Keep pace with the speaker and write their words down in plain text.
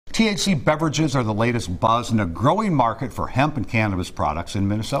THC beverages are the latest buzz in a growing market for hemp and cannabis products in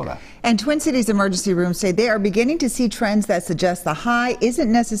Minnesota. And Twin Cities emergency rooms say they are beginning to see trends that suggest the high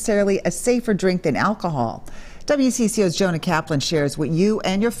isn't necessarily a safer drink than alcohol. WCCO's Jonah Kaplan shares what you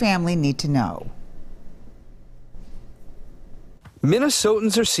and your family need to know.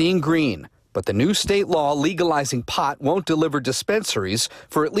 Minnesotans are seeing green, but the new state law legalizing pot won't deliver dispensaries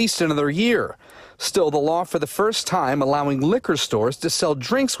for at least another year. Still, the law for the first time allowing liquor stores to sell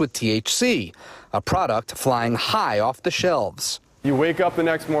drinks with THC, a product flying high off the shelves. You wake up the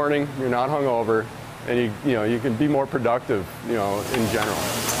next morning, you're not hungover, and you can be more productive, in general.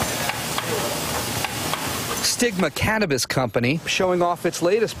 Stigma Cannabis Company showing off its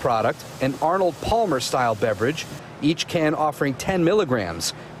latest product, an Arnold Palmer-style beverage, each can offering 10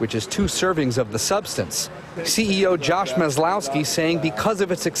 milligrams, which is 2 servings of the substance. CEO Josh Maslowski saying because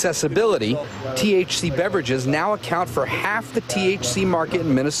of its accessibility, THC beverages now account for half the THC market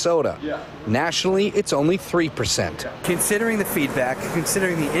in Minnesota. Nationally, it's only 3%. Considering the feedback,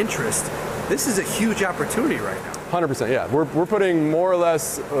 considering the interest, this is a huge opportunity right now. 100%, yeah. We're putting more or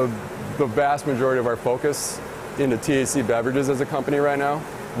less the vast majority of our focus into THC beverages as a company right now,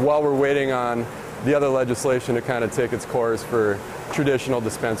 while we're waiting on the other legislation to kind of take its course for traditional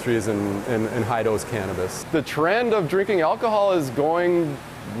dispensaries and high-dose cannabis. The trend of drinking alcohol is going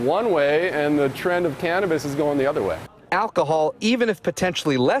one way, and the trend of cannabis is going the other way. Alcohol, even if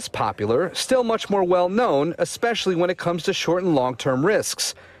potentially less popular, still much more well-known, especially when it comes to short and long-term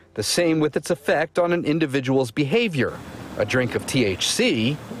risks. The same with its effect on an individual's behavior. A drink of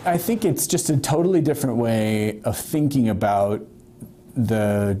THC. I think it's just a totally different way of thinking about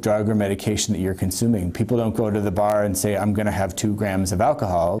the drug or medication that you're consuming. People don't go to the bar and say, I'm going to have 2 grams of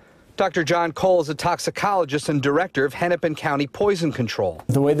alcohol. Dr. John Cole is a toxicologist and director of Hennepin County Poison Control.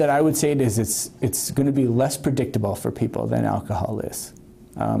 The way that I would say it is it's going to be less predictable for people than alcohol is,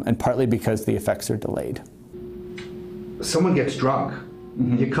 and partly because the effects are delayed. Someone gets drunk,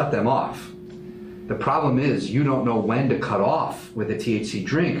 you cut them off. The problem is you don't know when to cut off with a THC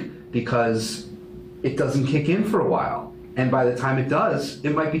drink because it doesn't kick in for a while. And by the time it does,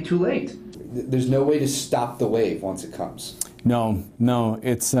 it might be too late. There's no way to stop the wave once it comes. No,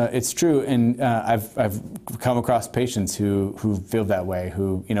 it's true, and I've come across patients who feel that way,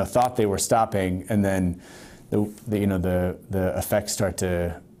 who thought they were stopping, and then the effects start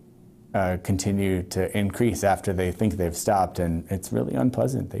to continue to increase after they think they've stopped, and it's really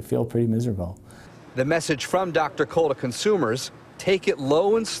unpleasant. They feel pretty miserable. The message from Dr. Cole to consumers: take it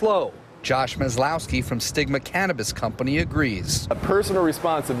low and slow. Josh Maslowski from Stigma Cannabis Company agrees. A personal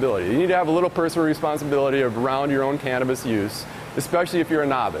responsibility. You need to have a little personal responsibility around your own cannabis use, especially if you're a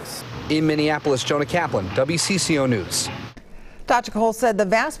novice. In Minneapolis, Jonah Kaplan, WCCO News. Dr. Cole said the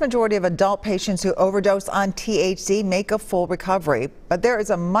vast majority of adult patients who overdose on THC make a full recovery, but there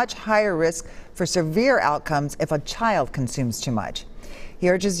is a much higher risk for severe outcomes if a child consumes too much. He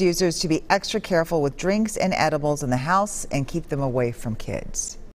urges users to be extra careful with drinks and edibles in the house and keep them away from kids.